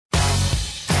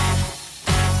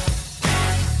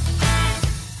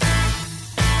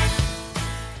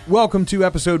Welcome to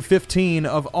episode 15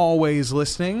 of Always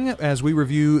Listening as we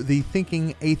review The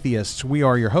Thinking Atheists. We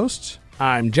are your hosts.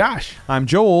 I'm Josh. I'm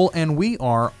Joel, and we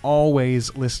are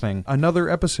always listening. Another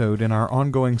episode in our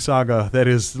ongoing saga that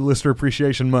is Listener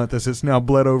Appreciation Month, as it's now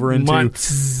bled over into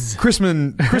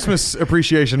Christmas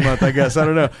Appreciation Month, I guess. I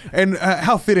don't know. And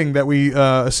how fitting that we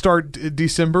start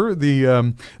December,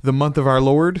 the month of our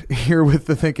Lord, here with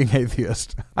The Thinking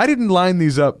Atheist. I didn't line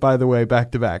these up, by the way,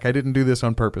 back to back. I didn't do this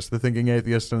on purpose, The Thinking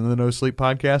Atheist and the No Sleep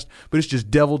podcast, but it's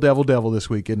just devil this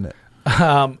week, isn't it?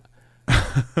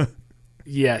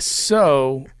 Yes,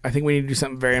 so I think we need to do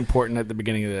something very important at the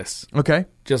beginning of this. Okay.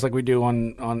 Just like we do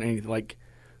on anything, like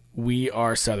we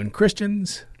are Southern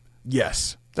Christians.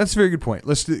 Yes. That's a very good point.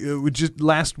 Let's just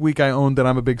last week I owned that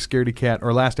I'm a big scaredy cat,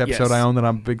 or last episode Yes. I owned that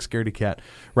I'm a big scaredy cat.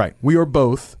 Right. We are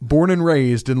both born and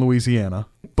raised in Louisiana.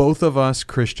 Both of us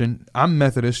Christian. I'm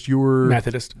Methodist. You're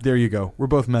Methodist. There you go. We're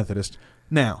both Methodist.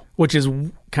 Now, which is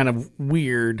kind of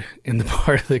weird in the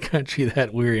part of the country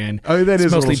that we're in. Oh, that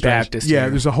is mostly Baptist. Yeah, here.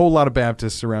 there's a whole lot of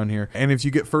Baptists around here. And if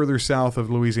you get further south of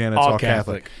Louisiana, it's all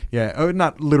Catholic. Yeah,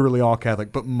 not literally all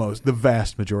Catholic, but the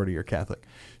vast majority are Catholic.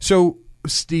 So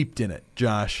steeped in it,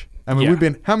 Josh. I mean, we've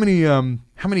been how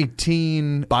many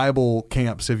teen Bible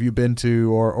camps have you been to,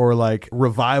 or like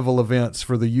revival events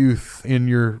for the youth in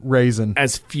your raising?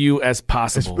 As few as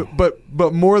possible,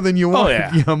 but more than you want. Oh,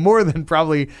 yeah. You know, more than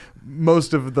probably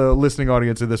most of the listening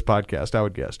audience of this podcast, I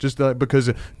would guess, just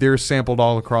because they're sampled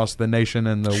all across the nation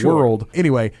and the world.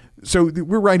 Anyway, so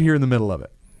we're right here in the middle of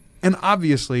it, and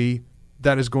obviously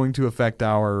that is going to affect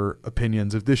our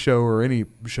opinions of this show or any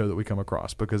show that we come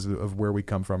across because of where we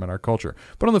come from in our culture.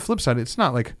 But on the flip side, it's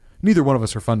not like neither one of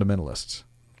us are fundamentalists.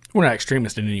 We're not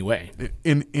extremists in any way.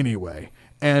 In any way.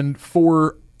 And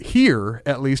for here,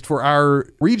 at least for our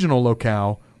regional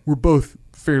locale, we're both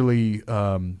fairly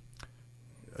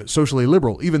socially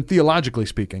liberal, even theologically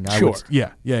speaking. Sure.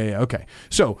 Yeah. Okay.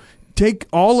 So take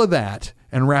all of that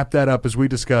and wrap that up as we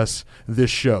discuss this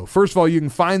show. First of all, you can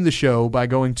find the show by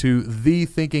going to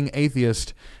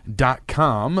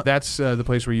thethinkingatheist.com. That's the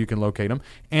place where you can locate them.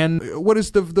 And what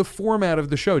is the format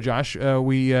of the show, Josh?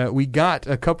 We got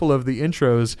a couple of the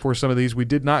intros for some of these. We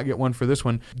did not get one for this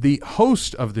one. The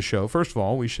host of the show, first of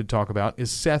all, we should talk about,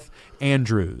 is Seth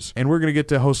Andrews. And we're going to get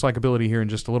to host likability here in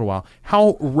just a little while.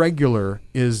 How regular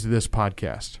is this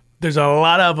podcast? There's a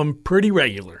lot of them pretty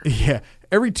regular. Yeah.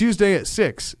 Every Tuesday at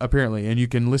 6, apparently, and you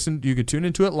can tune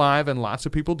into it live, and lots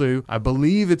of people do. I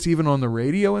believe it's even on the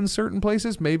radio in certain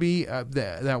places. Maybe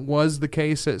that was the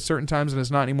case at certain times, and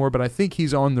it's not anymore, but I think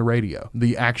he's on the radio,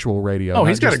 the actual radio. Oh,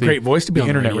 he's got a great voice to be on the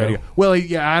internet radio. Well,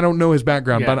 I don't know his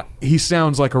background, but he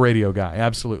sounds like a radio guy,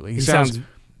 absolutely. He sounds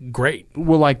great.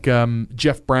 Well, like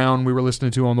Jeff Brown, we were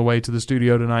listening to on the way to the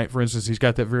studio tonight, for instance. He's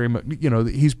got that very much,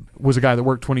 he was a guy that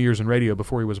worked 20 years in radio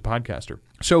before he was a podcaster.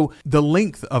 So the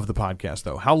length of the podcast,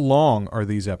 though, how long are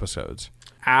these episodes?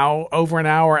 Over an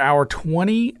hour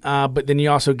 20, but then you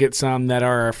also get some that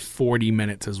are 40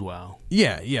 minutes as well.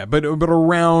 Yeah, but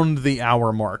around the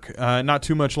hour mark, not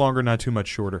too much longer, not too much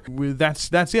shorter.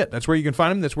 That's it. That's where you can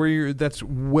find them. That's where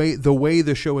the way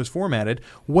the show is formatted.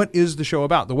 What is the show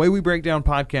about? The way we break down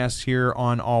podcasts here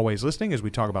on Always Listening is we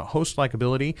talk about host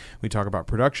likability, we talk about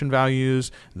production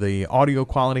values, the audio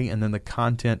quality, and then the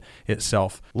content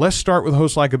itself. Let's start with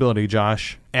host likability,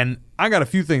 Josh. And I got a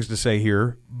few things to say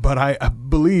here, but I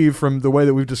believe from the way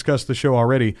that we've discussed the show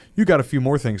already, you got a few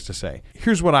more things to say.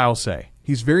 Here's what I'll say.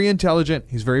 He's very intelligent,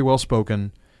 he's very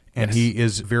well-spoken, and he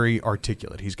is very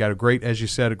articulate. He's got a great, as you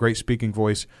said, a great speaking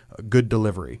voice, a good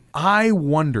delivery. I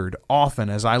wondered often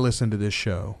as I listened to this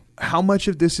show, how much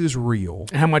of this is real?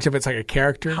 How much of it's like a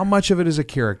character? How much of it is a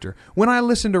character? When I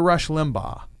listen to Rush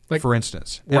Limbaugh, for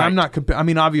instance, and I'm not.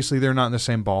 Obviously, they're not in the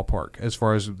same ballpark as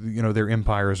far as their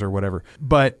empires or whatever.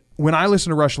 But when I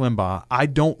listen to Rush Limbaugh, I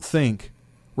don't think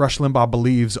Rush Limbaugh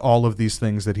believes all of these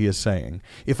things that he is saying.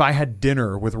 If I had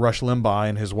dinner with Rush Limbaugh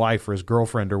and his wife or his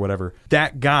girlfriend or whatever,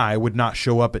 that guy would not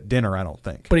show up at dinner. I don't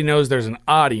think. But he knows there's an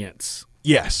audience.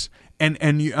 Yes.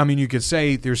 And you could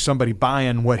say there's somebody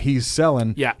buying what he's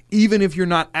selling. Yeah. Even if you're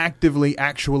not actually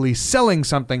selling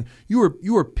something,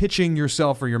 you are pitching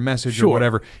yourself or your message or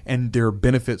whatever, and there are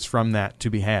benefits from that to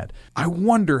be had. I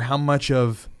wonder how much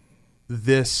of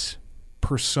this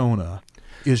persona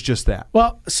is just that.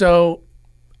 Well, so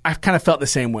I've kind of felt the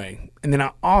same way. And then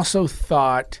I also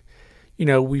thought,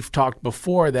 we've talked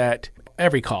before that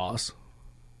every cause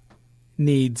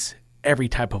needs every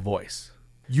type of voice.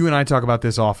 You and I talk about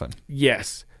this often.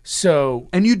 Yes. So,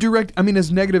 and you direct,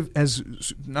 as negative as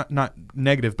not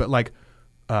negative, but like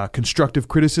constructive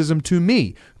criticism to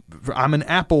me. I'm an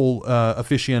Apple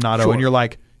aficionado, and you're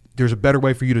like, there's a better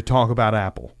way for you to talk about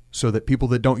Apple. so that people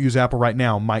that don't use Apple right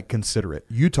now might consider it.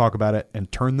 You talk about it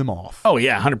and turn them off. Oh,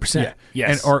 yeah, 100%. Yeah.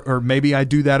 Yes. And, or maybe I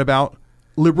do that about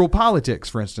liberal politics,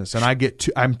 for instance, and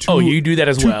I'm too you do that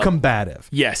as well. combative.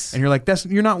 Yes. And you're like,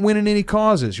 you're not winning any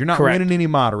causes. You're not Correct. winning any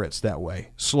moderates that way.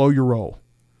 Slow your roll.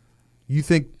 You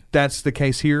think that's the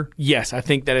case here? Yes, I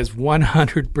think that is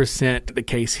 100% the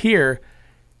case here.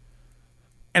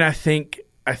 And I think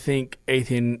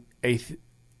atheism.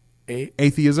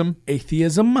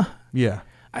 Yeah.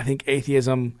 I think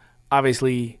atheism,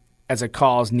 obviously, as a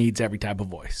cause, needs every type of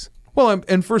voice. Well,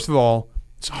 and first of all,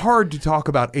 it's hard to talk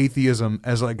about atheism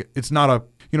as like it's not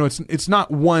it's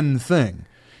not one thing.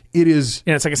 It is.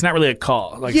 Yeah, it's like it's not really a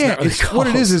cause. Like, yeah, it's not really what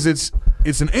it is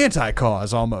it's an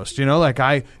anti-cause almost.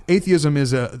 Like atheism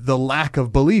is the lack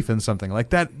of belief in something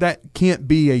like that. That can't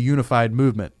be a unified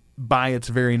movement by its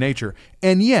very nature.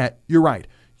 And yet, you're right.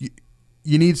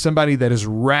 You need somebody that is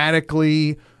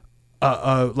radically.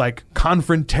 Like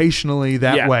confrontationally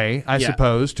that way, I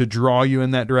suppose, to draw you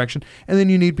in that direction. And then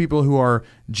you need people who are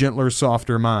gentler,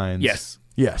 softer minds. Yes.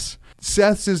 Yes.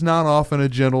 Seth's is not often a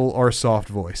gentle or soft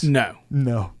voice. No.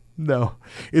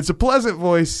 It's a pleasant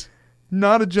voice,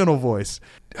 not a gentle voice.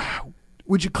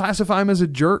 Would you classify him as a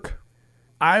jerk?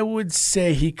 I would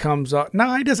say he comes off...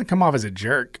 No, he doesn't come off as a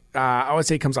jerk. I would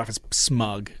say he comes off as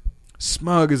smug.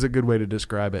 Smug is a good way to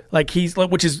describe it.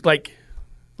 Which is like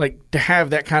to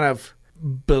have that kind of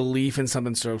belief in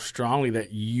something so strongly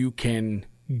that you can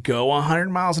go 100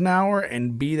 miles an hour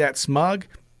and be that smug,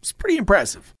 it's pretty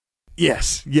impressive.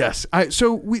 Yes.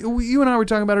 So you and I were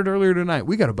talking about it earlier tonight.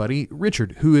 We got a buddy,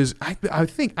 Richard, who is, I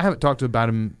think, I haven't talked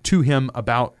to him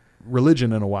about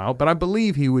religion in a while, but I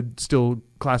believe he would still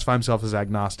classify himself as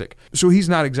agnostic. So he's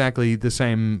not exactly the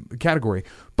same category.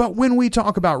 But when we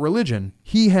talk about religion,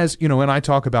 he has, and I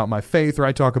talk about my faith, or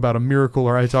I talk about a miracle,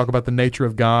 or I talk about the nature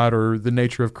of God, or the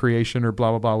nature of creation, or blah,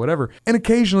 blah, blah, whatever. And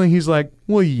occasionally he's like,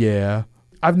 well, yeah.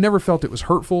 I've never felt it was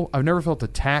hurtful. I've never felt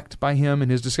attacked by him in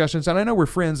his discussions. And I know we're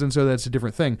friends, and so that's a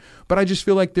different thing. But I just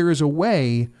feel like there is a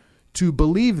way to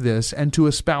believe this and to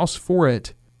espouse for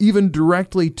it, even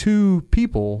directly to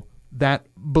people that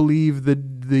believe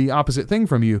the opposite thing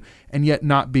from you, and yet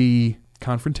not be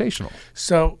confrontational.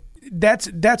 So that's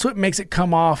what makes it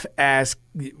come off as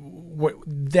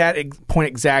that point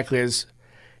exactly is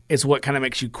what kind of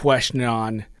makes you question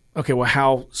on, okay, well,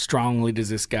 how strongly does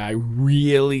this guy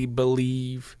really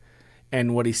believe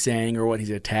in what he's saying or what he's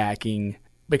attacking?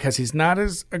 Because he's not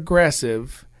as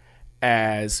aggressive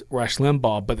as Rush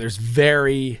Limbaugh, but there's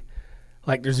very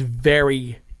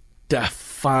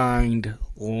defined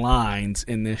lines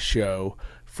in this show.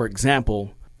 For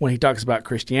example, when he talks about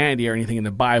Christianity or anything in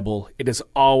the Bible, it is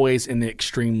always in the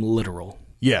extreme literal.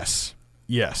 Yes.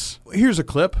 Here's a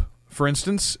clip. For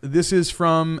instance, this is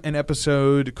from an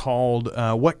episode called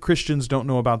What Christians Don't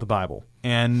Know About the Bible.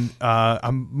 And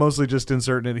I'm mostly just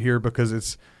inserting it here because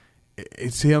it's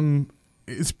him.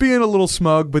 It's being a little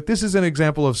smug, but this is an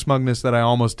example of smugness that I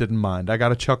almost didn't mind. I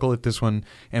got a chuckle at this one,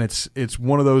 and it's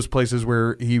one of those places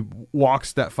where he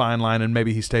walks that fine line and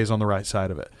maybe he stays on the right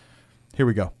side of it. Here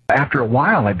we go. After a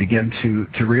while, I began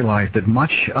to realize that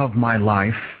much of my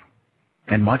life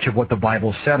and much of what the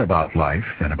Bible said about life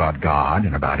and about God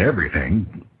and about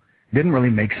everything didn't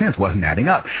really make sense, wasn't adding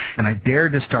up. And I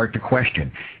dared to start to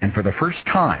question. And for the first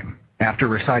time, after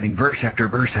reciting verse after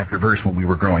verse after verse when we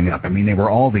were growing up, I mean, they were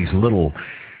all these little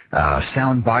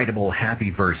sound-biteable, happy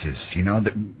verses.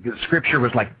 The scripture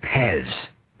was like Pez.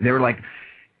 They were like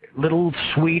little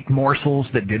sweet morsels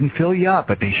that didn't fill you up,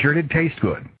 but they sure did taste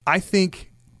good. I think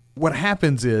what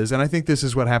happens is, and I think this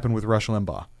is what happened with Rush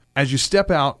Limbaugh, as you step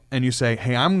out and you say,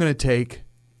 hey, I'm going to take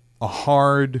a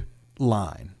hard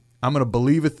line. I'm going to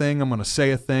believe a thing. I'm going to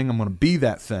say a thing. I'm going to be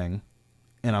that thing.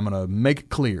 And I'm going to make it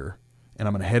clear. And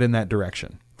I'm going to head in that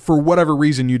direction. For whatever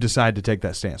reason you decide to take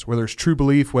that stance, whether it's true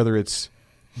belief, whether it's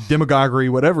demagoguery,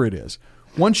 whatever it is.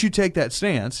 Once you take that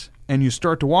stance and you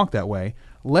start to walk that way,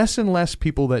 less and less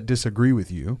people that disagree with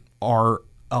you are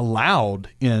allowed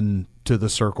into the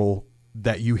circle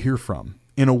that you hear from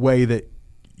in a way that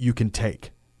you can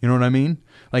take. You know what I mean?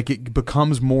 Like it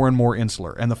becomes more and more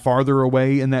insular. And the farther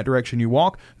away in that direction you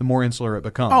walk, the more insular it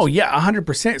becomes. Oh, yeah,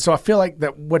 100%. So I feel like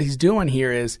that what he's doing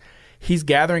here is he's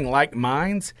gathering like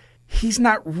minds. He's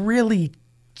not really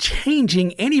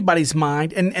changing anybody's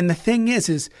mind. And the thing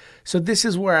is so this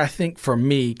is where I think for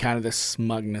me kind of the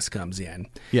smugness comes in.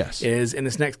 Yes. Is in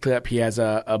this next clip he has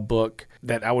a book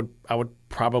that I would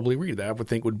probably read that I would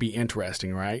think would be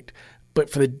interesting, right? But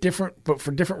for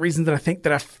different reasons, and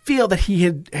I feel that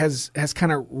he has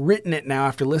kind of written it now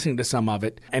after listening to some of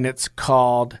it, and it's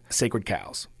called Sacred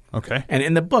Cows. Okay. And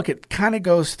in the book, it kind of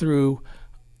goes through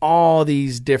all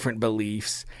these different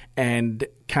beliefs and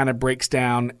kind of breaks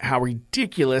down how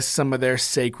ridiculous some of their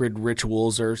sacred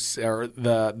rituals or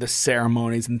the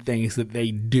ceremonies and things that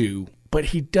they do. But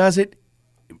he does it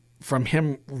from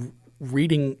him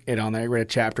reading it on there. I read a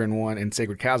chapter in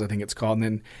Sacred Cows, I think it's called,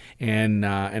 and then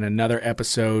in another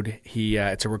episode,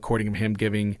 it's a recording of him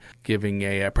giving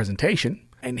a presentation,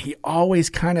 and he always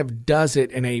kind of does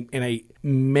it in a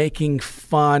making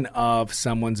fun of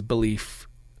someone's beliefs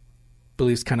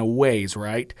kind of ways,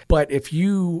 right? But if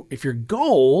your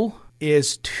goal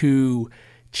is to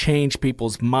change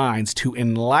people's minds, to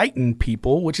enlighten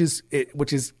people, which is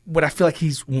what I feel like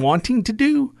he's wanting to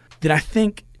do, then I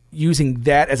think using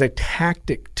that as a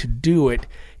tactic to do it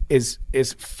is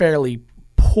fairly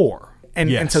poor.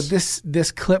 And so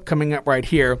this clip coming up right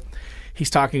here,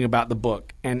 he's talking about the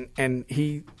book, and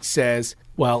he says,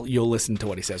 well, you'll listen to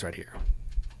what he says right here.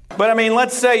 But I mean,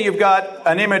 let's say you've got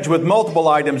an image with multiple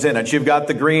items in it. You've got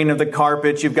the green of the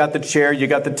carpet, you've got the chair, you've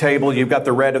got the table, you've got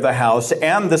the red of the house,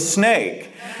 and the snake.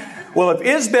 Well, if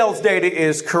Isbell's data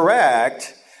is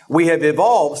correct, we have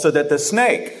evolved so that the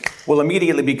snake will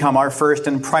immediately become our first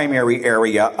and primary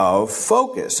area of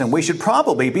focus. And we should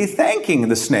probably be thanking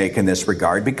the snake in this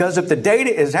regard, because if the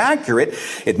data is accurate,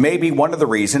 it may be one of the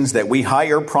reasons that we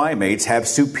higher primates have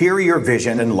superior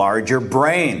vision and larger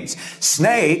brains.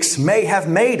 Snakes may have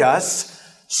made us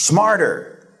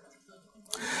smarter.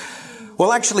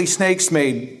 Well, actually, snakes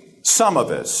made some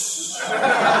of us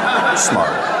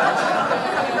smarter.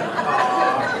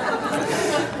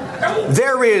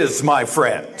 There is, my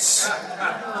friends,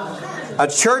 a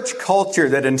church culture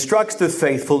that instructs the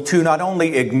faithful to not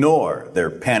only ignore their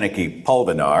panicky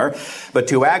pulvinar, but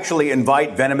to actually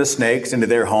invite venomous snakes into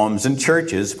their homes and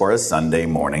churches for a Sunday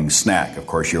morning snack. Of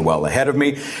course, you're well ahead of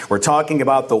me. We're talking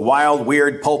about the wild,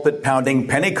 weird, pulpit-pounding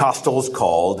Pentecostals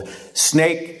called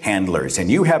snake handlers. And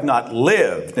you have not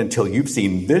lived until you've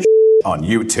seen this on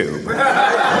YouTube.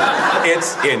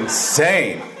 It's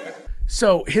insane.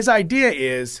 So his idea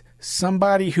is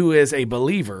somebody who is a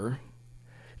believer,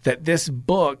 that this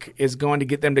book is going to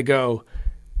get them to go,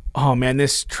 oh man,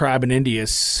 this tribe in India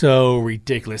is so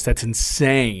ridiculous. That's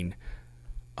insane.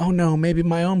 Oh no, maybe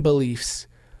my own beliefs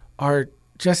are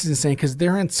just as insane because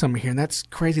they're in some here, and that's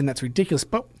crazy and that's ridiculous.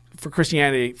 But for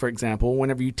Christianity, for example,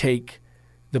 whenever you take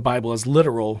the Bible as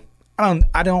literal, I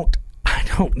don't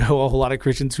know a whole lot of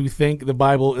Christians who think the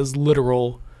Bible is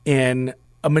literal in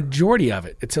a majority of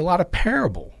it. It's a lot of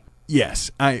parable.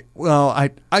 Yes, I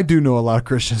do know a lot of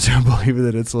Christians who believe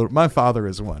that it's literal. My father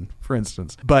is one, for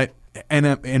instance. But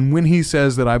and when he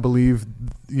says that I believe,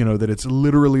 that it's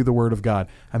literally the word of God,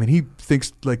 I mean, he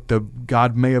thinks like the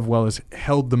God may have well as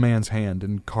held the man's hand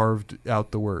and carved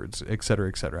out the words, et cetera,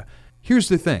 et cetera. Here's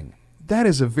the thing. That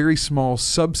is a very small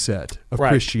subset of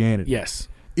Christianity. Yes.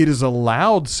 It is a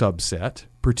loud subset,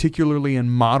 particularly in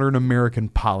modern American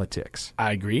politics.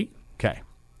 I agree. Okay.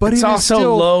 But it's also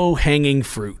still low-hanging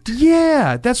fruit.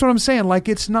 Yeah, that's what I'm saying. Like,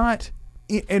 it's not...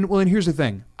 And here's the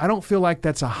thing. I don't feel like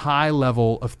that's a high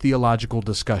level of theological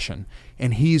discussion.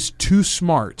 And he's too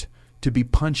smart to be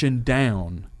punching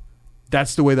down.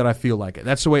 That's the way that I feel like it.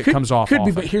 That's the way it comes off. Could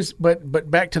be,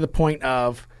 but back to the point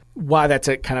of why that's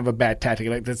a kind of a bad tactic.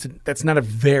 Like that's not a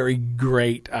very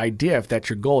great idea if that's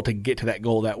your goal, to get to that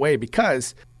goal that way,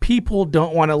 because people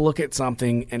don't want to look at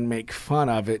something and make fun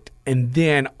of it and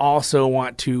then also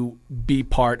want to be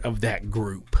part of that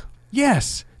group.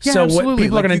 Yes. Yeah, so absolutely. what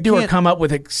people are going to do are come up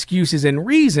with excuses and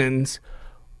reasons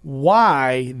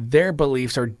why their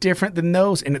beliefs are different than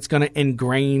those, and it's going to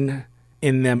ingrain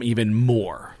in them even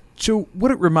more. So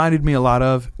what it reminded me a lot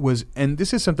of was, and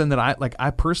this is something that I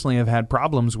personally have had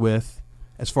problems with,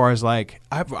 as far as I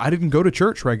didn't go to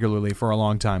church regularly for a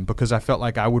long time because I felt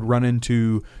like I would run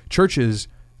into churches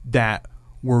that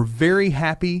were very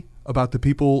happy about the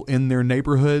people in their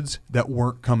neighborhoods that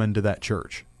weren't coming to that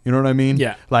church. You know what I mean?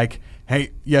 Yeah. Like,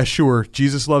 hey, yeah, sure,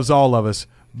 Jesus loves all of us,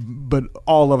 but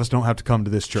all of us don't have to come to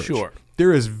this church. Sure.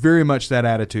 There is very much that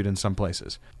attitude in some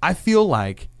places. I feel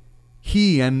like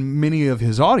he and many of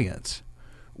his audience,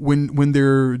 when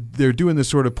they're doing this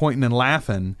sort of pointing and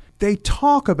laughing, they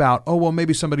talk about, oh, well,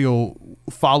 maybe somebody will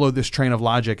follow this train of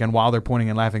logic, and while they're pointing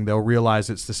and laughing, they'll realize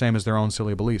it's the same as their own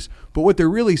silly beliefs. But what they're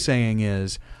really saying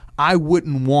is, I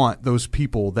wouldn't want those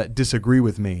people that disagree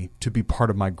with me to be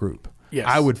part of my group. Yes.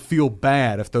 I would feel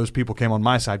bad if those people came on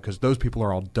my side because those people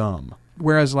are all dumb.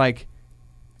 Whereas,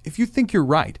 if you think you're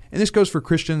right, and this goes for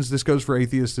Christians, this goes for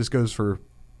atheists, this goes for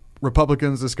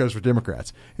Republicans, this goes for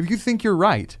Democrats. If you think you're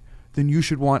right, then you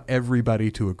should want everybody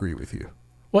to agree with you.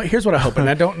 Well, here's what I hope, and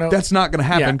I don't know. That's not going to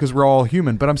happen because we're all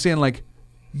human. But I'm saying,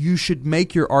 you should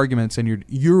make your arguments, and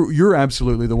you're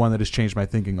absolutely the one that has changed my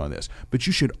thinking on this. But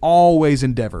you should always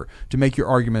endeavor to make your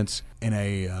arguments in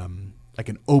a like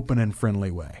an open and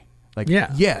friendly way. Like,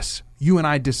 yes, you and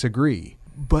I disagree,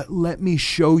 but let me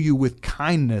show you with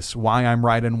kindness why I'm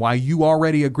right and why you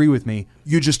already agree with me.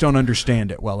 You just don't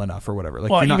understand it well enough, or whatever.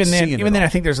 Like, well, you're not even then, I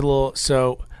think there's a little.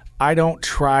 So I don't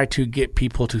try to get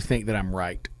people to think that I'm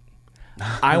right.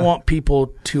 I want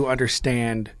people to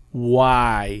understand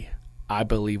why I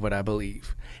believe what I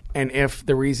believe. And if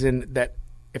the reason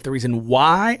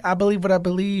why I believe what I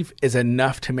believe is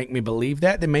enough to make me believe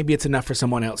that, then maybe it's enough for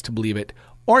someone else to believe it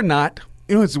or not.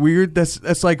 You know, it's weird.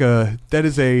 That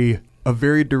is a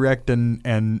very direct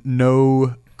and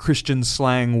no Christian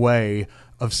slang way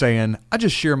of saying, I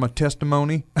just share my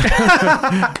testimony.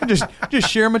 I just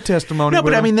share my testimony. No,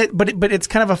 but I mean, but it's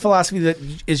kind of a philosophy that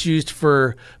is used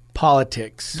for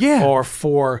politics, or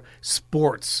for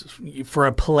sports, for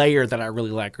a player that I really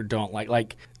like or don't like.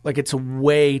 Like it's a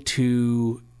way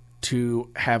to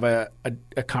have a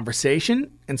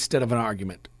conversation instead of an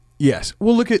argument. Yes.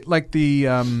 Well, look at like the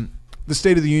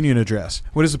State of the Union address.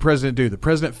 What does the president do? The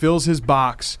president fills his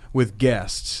box with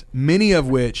guests, many of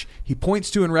which he points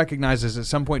to and recognizes at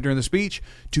some point during the speech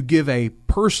to give a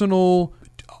personal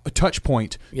touch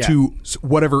point to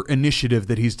whatever initiative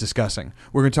that he's discussing.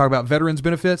 We're going to talk about veterans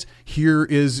benefits. Here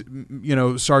is,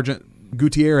 Sergeant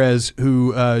Gutierrez,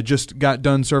 who just got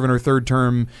done serving her third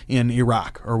term in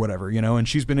Iraq or whatever, and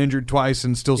she's been injured twice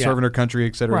and still serving her country,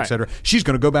 et cetera, et cetera. She's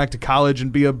going to go back to college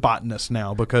and be a botanist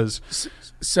now because...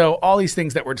 So all these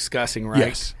things that we're discussing, right?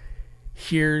 Yes.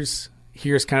 Here's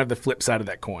kind of the flip side of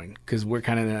that coin, because we're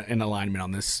kind of in alignment on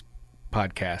this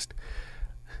podcast.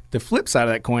 The flip side of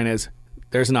that coin is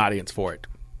there's an audience for it.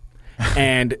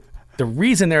 And the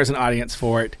reason there's an audience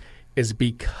for it is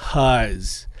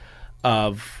because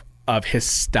of his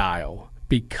style,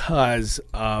 because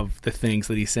of the things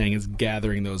that he's saying is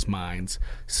gathering those minds.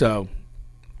 So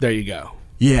there you go.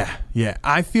 Yeah.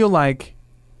 I feel like...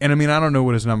 And I mean, I don't know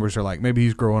what his numbers are like. Maybe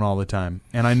he's growing all the time.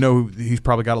 And I know he's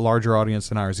probably got a larger audience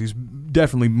than ours. He's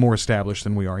definitely more established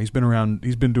than we are. He's been around.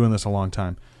 He's been doing this a long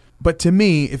time. But to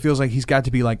me, it feels like he's got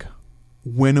to be like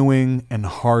winnowing and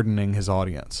hardening his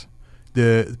audience.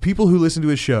 The people who listen to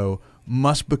his show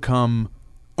must become,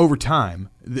 over time,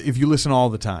 if you listen all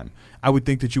the time, I would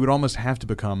think that you would almost have to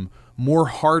become more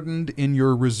hardened in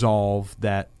your resolve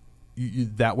that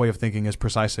that way of thinking is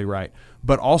precisely right.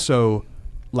 But also...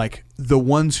 like the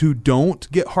ones who don't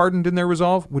get hardened in their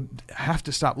resolve would have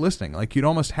to stop listening. Like you'd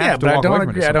almost have to walk away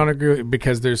from it. I don't agree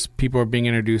because there's people are being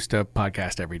introduced to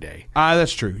podcast every day.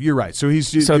 That's true. You're right. So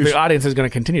the audience is going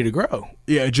to continue to grow.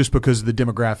 Yeah, just because the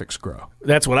demographics grow.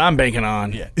 That's what I'm banking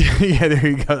on. Yeah, yeah. There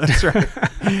you go. That's right.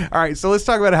 All right. So let's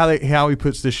talk about how he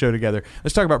puts this show together.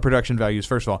 Let's talk about production values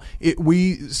first of all.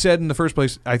 We said in the first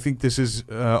place, I think this is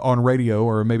on radio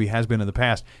or maybe has been in the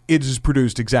past. It is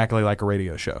produced exactly like a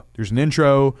radio show. There's an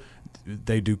intro.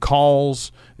 They do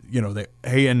calls,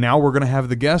 hey, and now we're going to have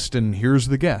the guest, and here's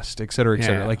the guest, et cetera, et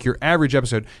cetera. Like your average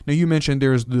episode. Now, you mentioned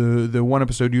there's the one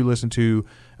episode you listened to,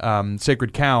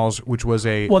 Sacred Cows, which was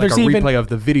a replay of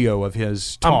the video of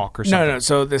his talk or something. No.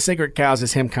 So the Sacred Cows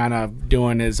is him kind of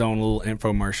doing his own little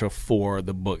infomercial for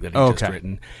the book that he just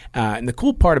written. And the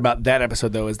cool part about that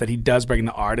episode, though, is that he does bring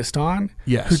the artist on,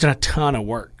 who's done a ton of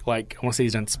work. Like, I want to say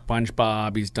he's done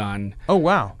SpongeBob. He's done... Oh,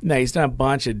 wow. No, he's done a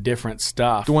bunch of different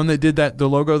stuff. The one that did the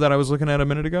logo that I was looking at a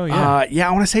minute ago? Yeah.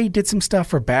 I want to say he did some stuff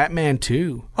for Batman,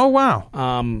 too. Oh, wow.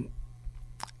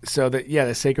 So,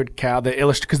 the Sacred Cow,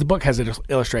 because the book has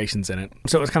illustrations in it.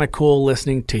 So, it was kind of cool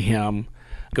listening to him.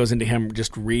 It goes into him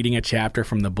just reading a chapter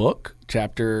from the book,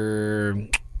 chapter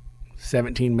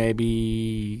 17,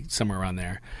 maybe, somewhere around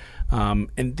there. And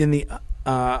then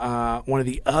one of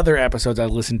the other episodes I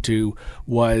listened to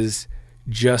was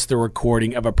just the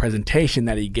recording of a presentation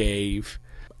that he gave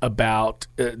about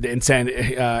the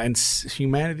insanity and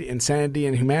humanity.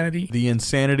 The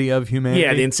Insanity of Humanity?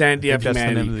 Yeah, The Insanity of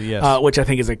Humanity, which I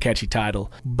think is a catchy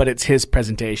title. But it's his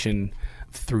presentation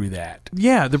through that.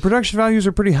 Yeah, the production values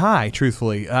are pretty high,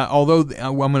 truthfully. Although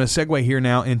I'm going to segue here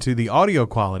now into the audio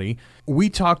quality. We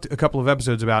talked a couple of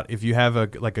episodes about if you have a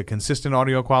consistent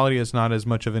audio quality, it's not as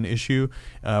much of an issue.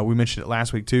 We mentioned it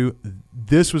last week too.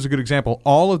 This was a good example.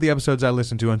 All of the episodes I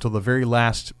listened to until the very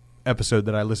last episode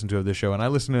that I listened to of this show, and I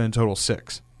listened to in total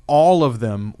 6. All of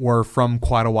them were from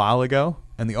quite a while ago,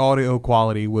 and the audio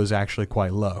quality was actually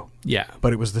quite low. Yeah.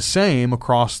 But it was the same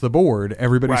across the board.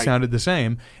 Everybody sounded the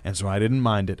same, and so I didn't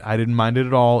mind it. I didn't mind it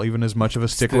at all, even as much of a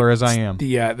stickler as I am.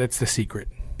 That's the secret.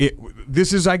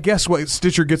 This is, I guess, what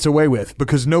Stitcher gets away with,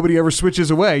 because nobody ever switches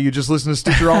away. You just listen to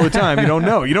Stitcher all the time. You don't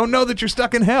know. You don't know that you're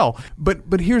stuck in hell.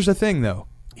 But here's the thing, though.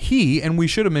 he, and we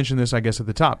should have mentioned this, I guess, at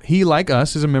the top, he, like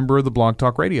us, is a member of the Blog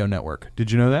Talk Radio Network.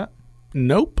 Did you know that?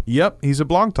 Nope. Yep, he's a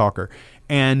blog talker,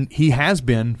 and he has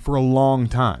been for a long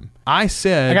time. I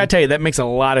got to tell you, that makes a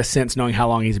lot of sense knowing how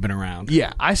long he's been around.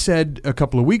 Yeah, I said a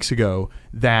couple of weeks ago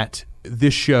that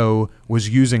this show was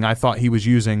using, I thought he was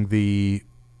using the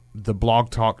Blog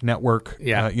Talk Network,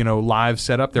 live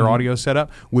setup, their audio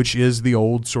setup, which is the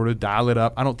old sort of dial it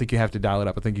up. I don't think you have to dial it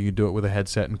up. I think you can do it with a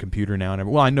headset and computer now. And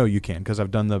well, I know you can because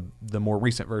I've done the more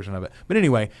recent version of it. But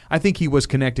anyway, I think he was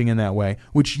connecting in that way,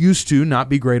 which used to not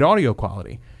be great audio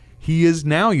quality. He is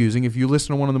now using, if you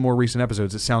listen to one of the more recent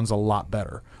episodes, it sounds a lot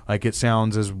better. Like it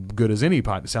sounds as good as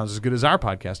it sounds as good as our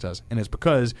podcast does. And it's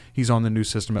because he's on the new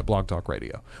system at Blog Talk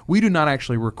Radio. We do not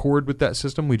actually record with that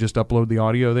system. We just upload the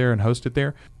audio there and host it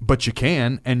there. But you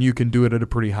can, and you can do it at a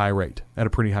pretty high rate, at a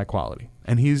pretty high quality.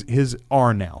 And his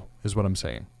are now, is what I'm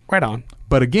saying. Right on.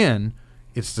 But again,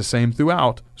 it's the same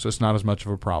throughout, so it's not as much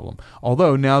of a problem.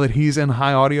 Although, now that he's in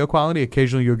high audio quality,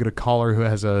 occasionally you'll get a caller who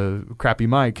has a crappy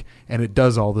mic, and it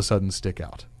does all of a sudden stick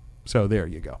out. So there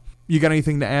you go. You got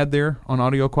anything to add there on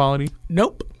audio quality?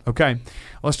 Nope. Okay.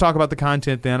 Let's talk about the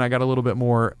content then. I got a little bit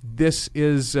more. This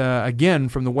is, again,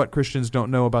 from the What Christians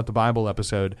Don't Know About the Bible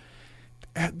episode.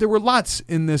 There were lots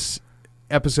in this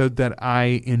episode that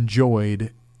I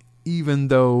enjoyed, even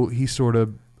though he sort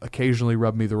of occasionally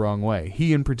rubbed me the wrong way.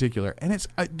 He in particular. And it's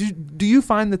do you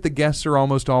find that the guests are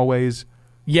almost always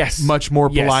much more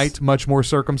polite, much more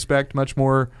circumspect, much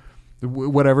more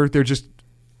whatever? They're just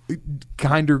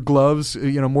kinder gloves,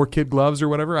 more kid gloves or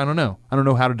whatever. I don't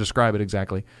know how to describe it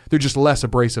exactly. They're just less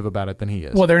abrasive about it than he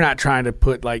is. Well, they're not trying to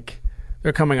put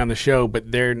they're coming on the show,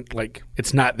 but they're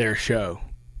it's not their show.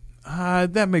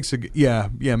 That makes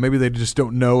maybe they just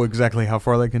don't know exactly how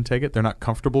far they can take it. They're not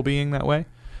comfortable being that way.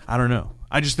 I don't know.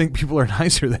 I just think people are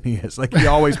nicer than he is. Like he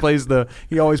always plays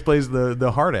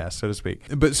the hard ass, so to speak.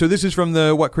 But so this is from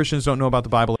the What Christians Don't Know About the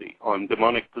Bible. On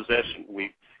demonic possession,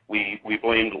 we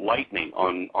blamed lightning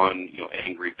on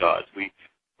angry gods. We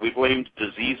blamed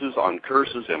diseases on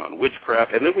curses and on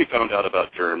witchcraft, and then we found out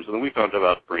about germs, and then we found out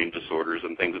about brain disorders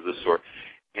and things of this sort.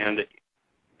 And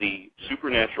the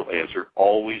supernatural answer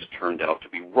always turned out to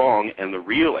be wrong, and the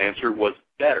real answer was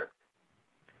better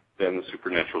than the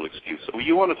supernatural excuse. So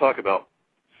you want to talk about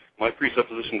my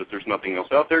presupposition that there's nothing else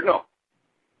out there? No.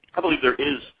 I believe there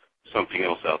is something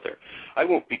else out there. I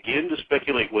won't begin to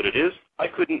speculate what it is. I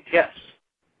couldn't guess.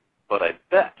 But I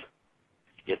bet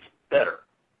it's better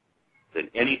than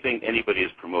anything anybody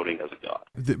is promoting as a god.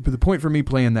 The point for me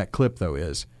playing that clip, though,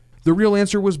 is the real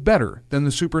answer was better than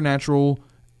the supernatural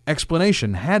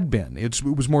explanation had been. It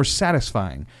was more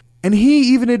satisfying. And he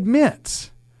even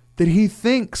admits that he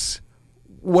thinks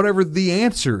whatever the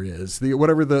answer is,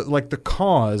 the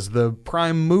cause, the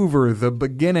prime mover, the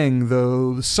beginning,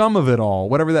 the sum of it all,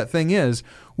 whatever that thing is,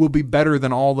 will be better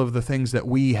than all of the things that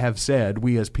we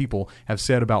as people have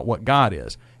said about what God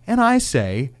is. And I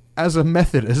say, as a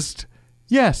Methodist,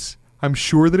 yes, I'm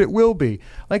sure that it will be.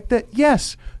 Like that,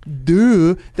 yes,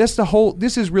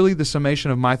 this is really the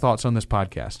summation of my thoughts on this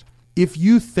podcast. If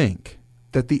you think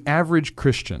that the average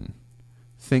Christian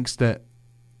thinks that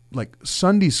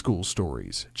Sunday school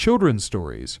stories, children's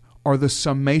stories, are the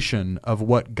summation of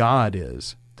what God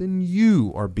is, then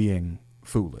you are being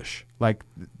foolish. Like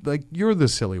you're the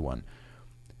silly one.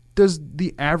 Does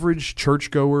the average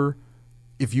churchgoer,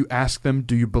 if you ask them,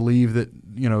 do you believe that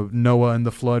Noah and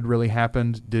the flood really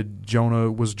happened?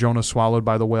 Was Jonah swallowed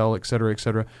by the whale, et cetera, et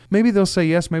cetera? Maybe they'll say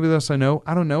yes, maybe they'll say no.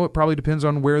 I don't know. It probably depends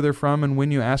on where they're from and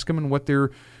when you ask them and what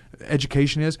their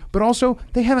education is. But also,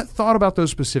 they haven't thought about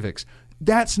those specifics.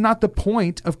 That's not the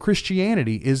point of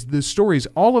Christianity, is the stories.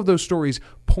 All of those stories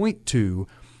point to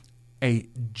a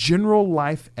general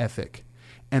life ethic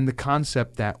and the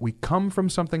concept that we come from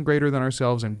something greater than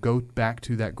ourselves and go back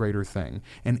to that greater thing.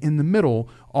 And in the middle,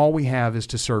 all we have is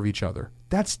to serve each other.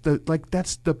 That's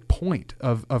the point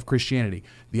of Christianity.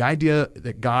 The idea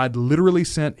that God literally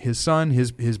sent his son,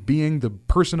 his being, the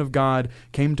person of God,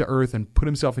 came to earth and put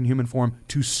himself in human form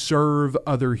to serve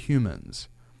other humans.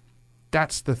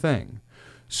 That's the thing.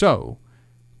 So,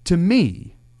 to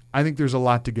me, I think there's a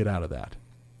lot to get out of that.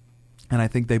 And I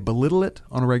think they belittle it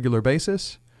on a regular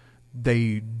basis.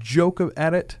 They joke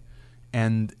at it,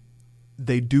 and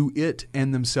they do it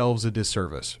and themselves a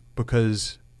disservice.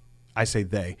 Because, I say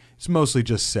they, it's mostly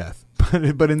just Seth.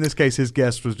 But in this case, his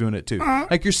guest was doing it too.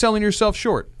 Like, you're selling yourself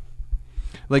short.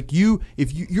 Like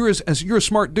if you're a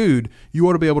smart dude, you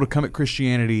ought to be able to come at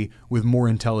Christianity with more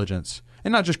intelligence.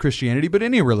 And not just Christianity, but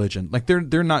any religion. Like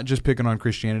they're not just picking on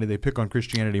Christianity; they pick on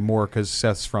Christianity more because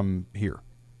Seth's from here.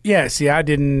 Yeah. See, I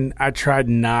tried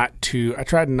not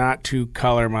to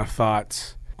color my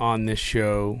thoughts on this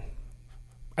show.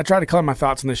 I tried to color my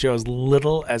thoughts on the show as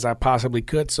little as I possibly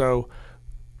could. So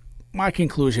my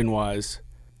conclusion was,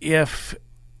 if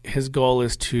his goal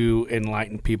is to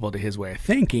enlighten people to his way of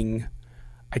thinking,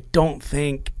 I don't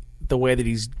think the way that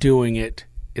he's doing it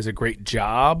is a great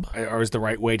job or is the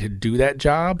right way to do that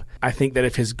job. I think that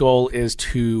if his goal is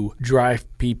to drive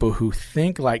people who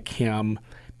think like him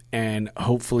and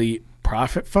hopefully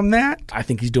profit from that, I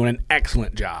think he's doing an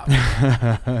excellent job.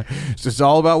 It's just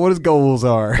all about what his goals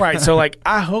are. Right. So, like,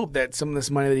 I hope that some of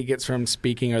this money that he gets from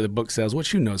speaking or the book sales,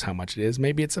 which who knows how much it is,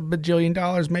 maybe it's $1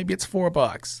 bajillion, maybe it's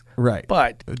 $4. Right.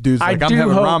 But dude's like, I'm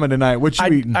having ramen tonight. What you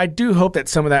eating? I do hope that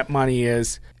some of that money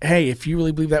is, hey, if you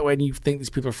really believe that way and you think these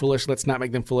people are foolish, let's not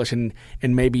make them foolish. And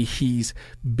maybe he's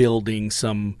building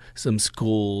some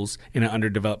schools in an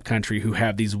underdeveloped country who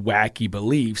have these wacky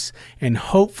beliefs, and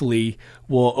hopefully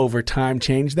will over time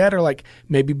change that, or like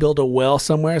maybe build a well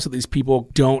somewhere so these people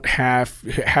don't have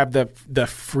the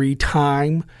free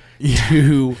time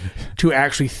to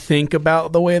actually think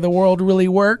about the way the world really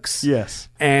works. Yes.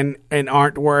 And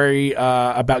aren't worried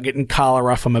about getting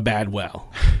cholera from a bad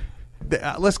well.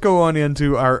 Let's go on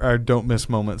into our don't miss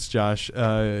moments, Josh.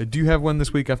 Do you have one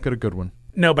this week? I've got a good one.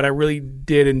 No, but I really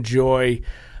did enjoy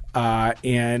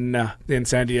in The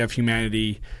Insanity of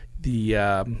Humanity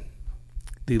the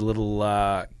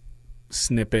little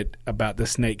snippet about the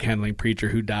snake handling preacher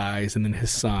who dies, and then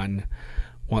his son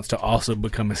wants to also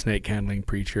become a snake handling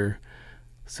preacher.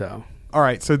 So, all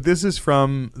right. So this is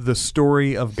from the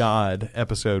Story of God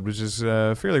episode, which is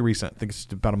fairly recent. I think it's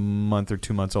about a month or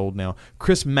 2 months old now.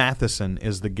 Chris Matheson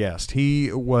is the guest.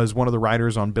 He was one of the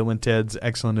writers on Bill and Ted's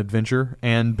Excellent Adventure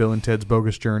and Bill and Ted's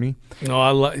Bogus Journey.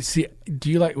 Oh,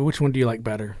 do you like, which one do you like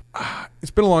better?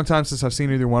 It's been a long time since I've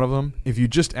seen either one of them. If you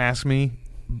just ask me,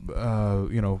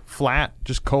 flat,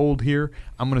 just cold here,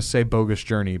 I'm going to say Bogus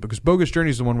Journey, because Bogus Journey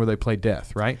is the one where they play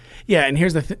death, right? Yeah, and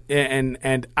here's the and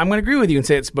I'm going to agree with you and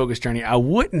say it's Bogus Journey. I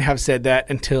wouldn't have said that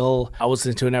until I was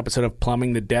listening to an episode of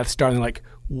Plumbing the Death Star, and they're like,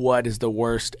 what is the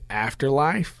worst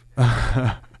afterlife?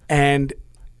 And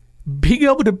being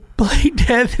able to play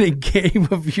death in a game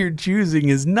of your choosing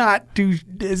isn't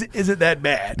that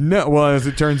bad. No, well, as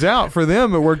it turns out, for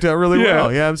them, it worked out really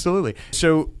well. Yeah, absolutely.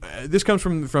 So this comes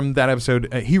from that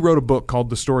episode. He wrote a book called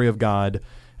The Story of God,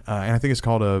 and I think it's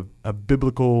called a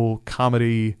biblical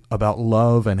comedy about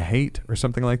love and hate or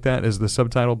something like that is the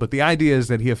subtitle. But the idea is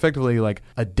that he effectively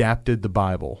adapted the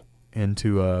Bible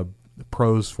into a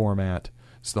prose format.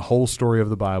 It's the whole story of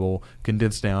the Bible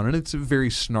condensed down, and it's a very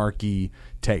snarky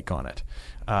take on it.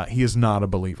 He is not a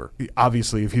believer.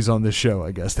 Obviously, if he's on this show,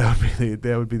 I guess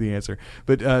that would be the answer.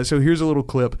 But so here's a little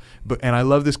clip, and I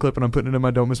love this clip, and I'm putting it in my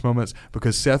Don't Miss Moments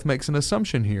because Seth makes an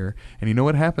assumption here, and you know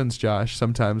what happens, Josh?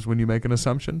 Sometimes when you make an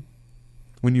assumption,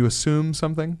 when you assume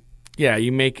something, yeah,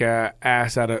 you make a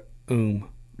ass out of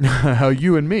How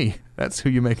you and me? That's who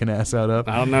you make an ass out of.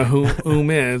 I don't know who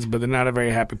is, but they're not a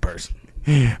very happy person.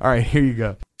 All right, here you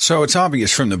go. So it's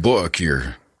obvious from the book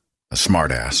you're a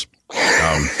smart ass.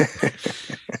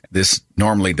 This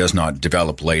normally does not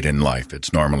develop late in life.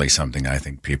 It's normally something I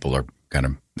think people are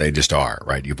they just are,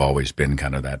 right? You've always been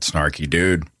kind of that snarky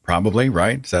dude, probably,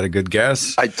 right? Is that a good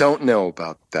guess? I don't know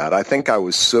about that. I think I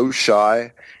was so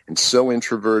shy and so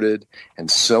introverted and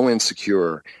so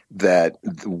insecure that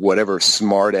whatever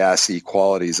smart-assy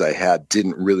qualities I had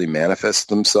didn't really manifest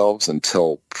themselves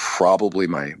until probably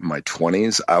my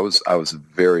 20s. I was a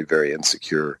very, very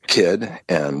insecure kid,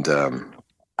 and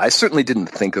I certainly didn't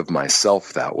think of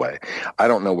myself that way. I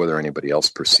don't know whether anybody else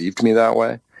perceived me that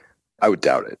way. I would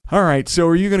doubt it. All right, so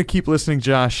are you going to keep listening,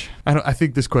 Josh? I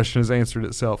think this question has answered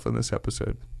itself in this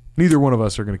episode. Neither one of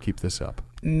us are going to keep this up.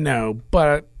 No,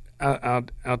 but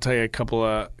I'll tell you a couple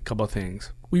of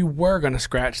things. We were going to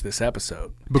scratch this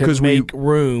episode because to make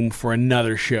room for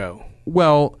another show.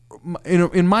 Well,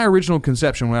 in my original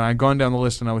conception, when I'd gone down the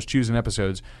list and I was choosing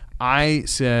episodes, I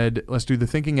said, let's do The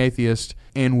Thinking Atheist,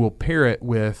 and we'll pair it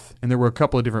with, and there were a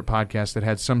couple of different podcasts that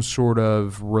had some sort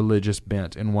of religious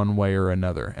bent in one way or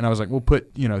another. And I was like, we'll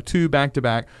put, 2 back to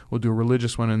back, we'll do a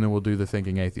religious one, and then we'll do The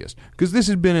Thinking Atheist. Because this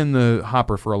has been in the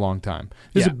hopper for a long time.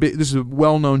 This is a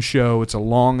well-known show. It's a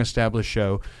long-established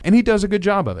show, and he does a good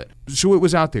job of it. So it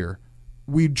was out there.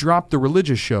 We dropped the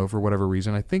religious show for whatever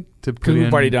reason. I think to put in...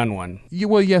 We've already done one. Yeah,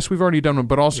 well, yes, we've already done one,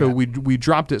 but also we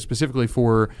dropped it specifically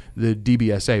for the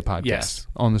DBSA podcast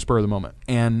on the spur of the moment.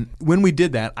 And when we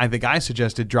did that, I think I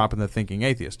suggested dropping The Thinking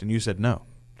Atheist, and you said no.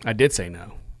 I did say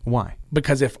no. Why?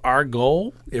 Because if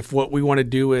what we want to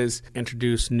do is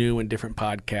introduce new and different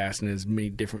podcasts and as many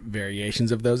different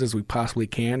variations of those as we possibly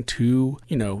can to,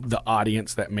 the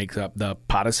audience that makes up the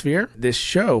podosphere, this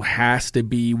show has to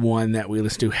be one that we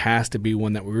listen to, has to be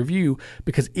one that we review,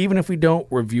 because even if we don't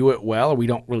review it well or we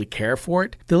don't really care for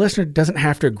it, the listener doesn't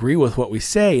have to agree with what we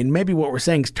say, and maybe what we're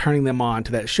saying is turning them on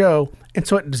to that show, and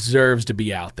so it deserves to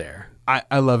be out there.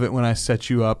 I love it when I set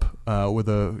you up with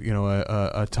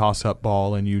a toss-up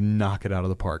ball and you knock it out of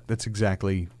the park. That's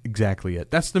exactly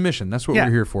it. That's the mission. That's what we're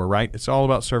here for, right? It's all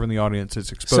about serving the audience.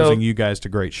 It's exposing you guys to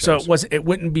great shows. So it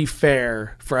wouldn't be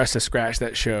fair for us to scratch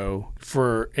that show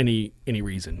for any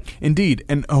reason. Indeed,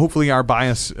 and hopefully our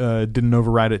bias didn't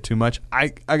override it too much. I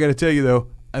got to tell you, though,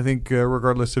 I think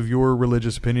regardless of your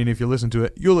religious opinion, if you listen to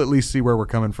it, you'll at least see where we're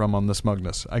coming from on the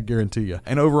smugness. I guarantee you.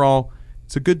 And overall,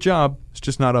 it's a good job. It's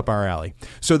just not up our alley.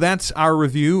 So that's our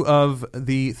review of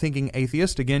The Thinking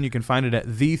Atheist. Again, you can find it at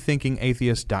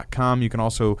thethinkingatheist.com. You can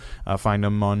also find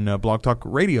them on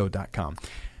blogtalkradio.com.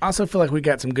 I also feel like we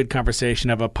got some good conversation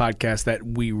of a podcast that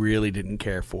we really didn't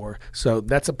care for. So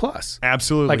that's a plus.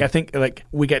 Absolutely. I think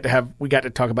we got to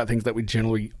talk about things that we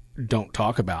generally don't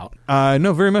talk about.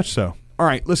 No, very much so. All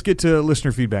right, let's get to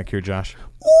listener feedback here, Josh.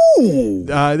 Ooh!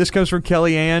 This comes from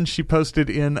Kellyanne. She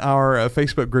posted in our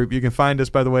Facebook group. You can find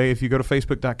us, by the way, if you go to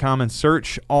facebook.com and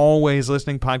search Always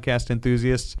Listening Podcast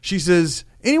Enthusiasts. She says,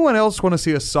 anyone else want to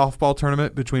see a softball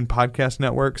tournament between podcast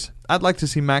networks? I'd like to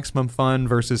see Maximum Fun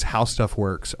versus How Stuff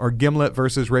Works, or Gimlet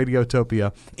versus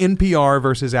Radiotopia, NPR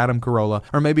versus Adam Carolla,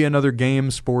 or maybe another game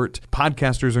sport.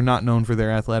 Podcasters are not known for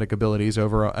their athletic abilities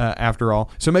after all,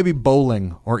 so maybe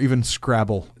bowling or even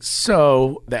Scrabble.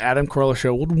 So the Adam Carolla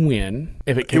show would win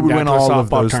if it came would down win to a all softball of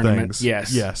those tournament. things.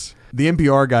 Yes. The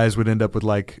NPR guys would end up with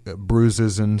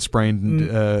bruises and sprained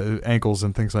ankles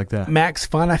and things like that. Max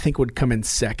Fun, I think, would come in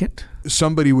second.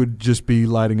 Somebody would just be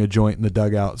lighting a joint in the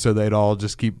dugout, so they'd all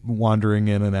just keep wandering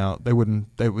in and out. They would.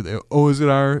 Oh, is it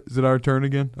our turn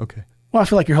again? Okay. Well, I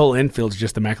feel like your whole infield's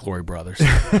just the McElroy brothers.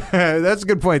 That's a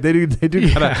good point. They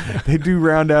do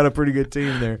round out a pretty good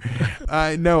team there.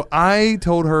 No, I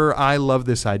told her I love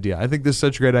this idea. I think this is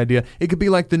such a great idea. It could be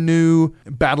like the new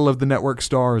Battle of the Network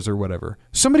Stars or whatever.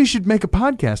 Somebody should make a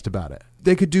podcast about it.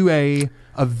 They could do a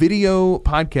video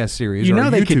podcast series. You or know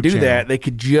a they YouTube could do channel. that. They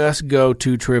could just go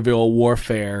to Trivial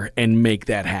Warfare and make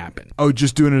that happen. Oh,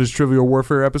 just doing it as Trivial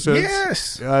Warfare episodes?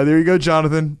 Yes. There you go,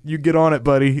 Jonathan. You get on it,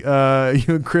 buddy.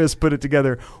 You and Chris put it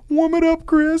together. Warm it up,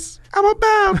 Chris. I'm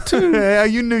about to. Yeah,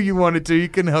 you knew you wanted to. You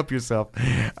couldn't help yourself.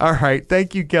 All right.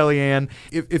 Thank you, Kellyanne.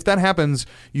 If that happens,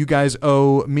 you guys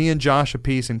owe me and Josh a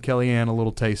piece and Kellyanne a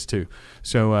little taste too.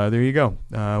 So there you go.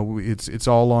 It's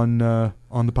all on the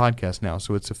podcast now,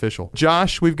 so it's official.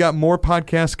 Josh, we've got more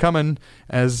podcasts coming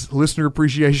as Listener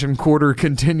Appreciation Quarter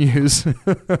continues.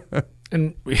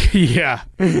 And yeah,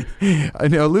 I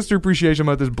know Listener Appreciation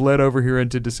Month has bled over here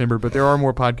into December, but there are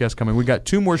more podcasts coming. We got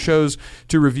 2 more shows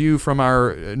to review from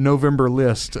our November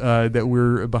list that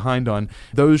we're behind on.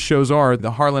 Those shows are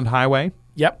The Harland Highway.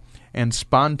 Yep. And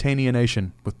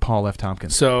Spontaneation with Paul F.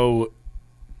 Tompkins. So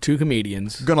 2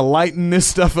 comedians. Going to lighten this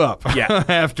stuff up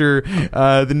after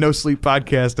the No Sleep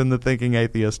Podcast and the Thinking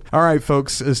Atheist. All right,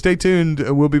 folks, stay tuned.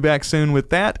 We'll be back soon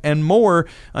with that and more.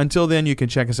 Until then, you can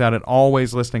check us out at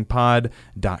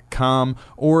alwayslisteningpod.com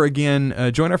or,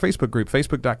 again, join our Facebook group,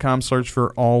 facebook.com, search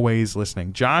for Always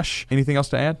Listening. Josh, anything else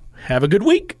to add? Have a good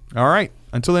week. All right.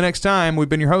 Until the next time, we've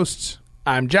been your hosts.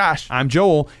 I'm Josh. I'm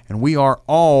Joel, and we are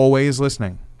always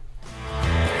listening.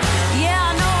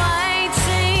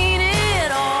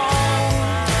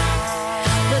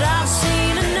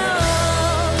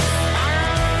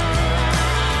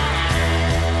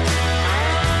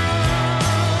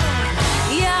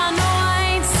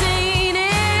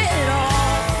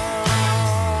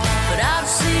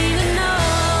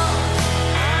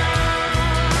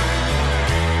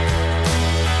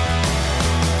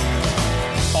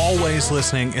 Always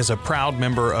Listening is a proud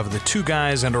member of the Two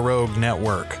Guys and a Rogue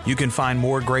Network. You can find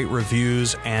more great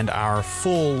reviews and our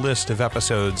full list of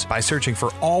episodes by searching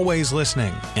for Always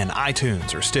Listening in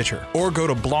iTunes or Stitcher, or go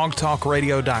to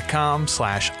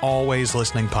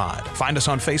blogtalkradio.com/alwayslisteningpod. Find us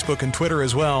on Facebook and Twitter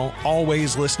as well,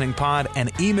 Always Listening Pod,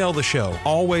 and email the show,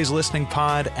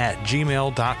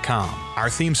 alwayslisteningpod@gmail.com. Our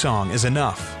theme song is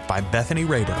Enough by Bethany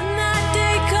Rayburn.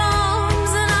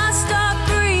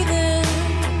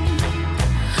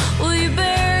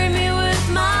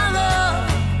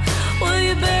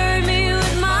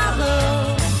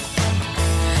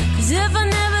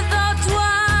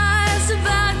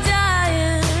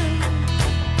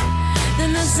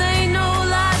 Ain't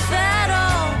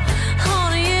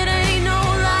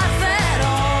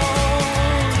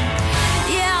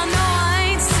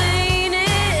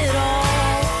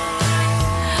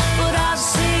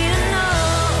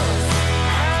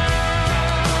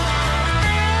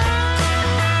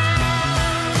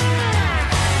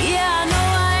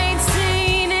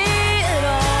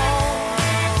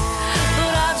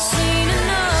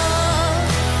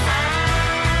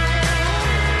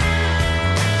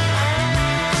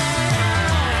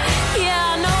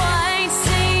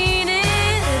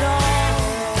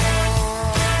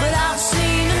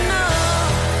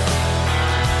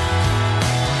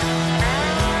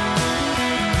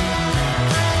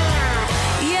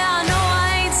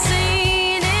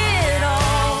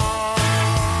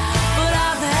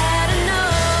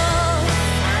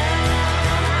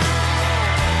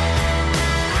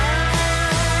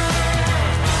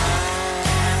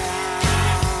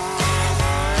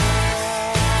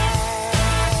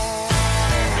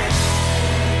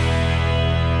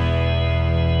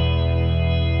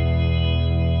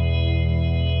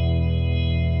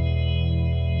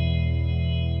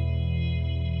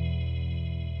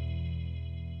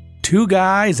Two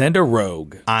guys and a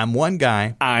rogue. I'm one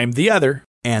guy, I'm the other.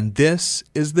 and this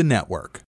is the network.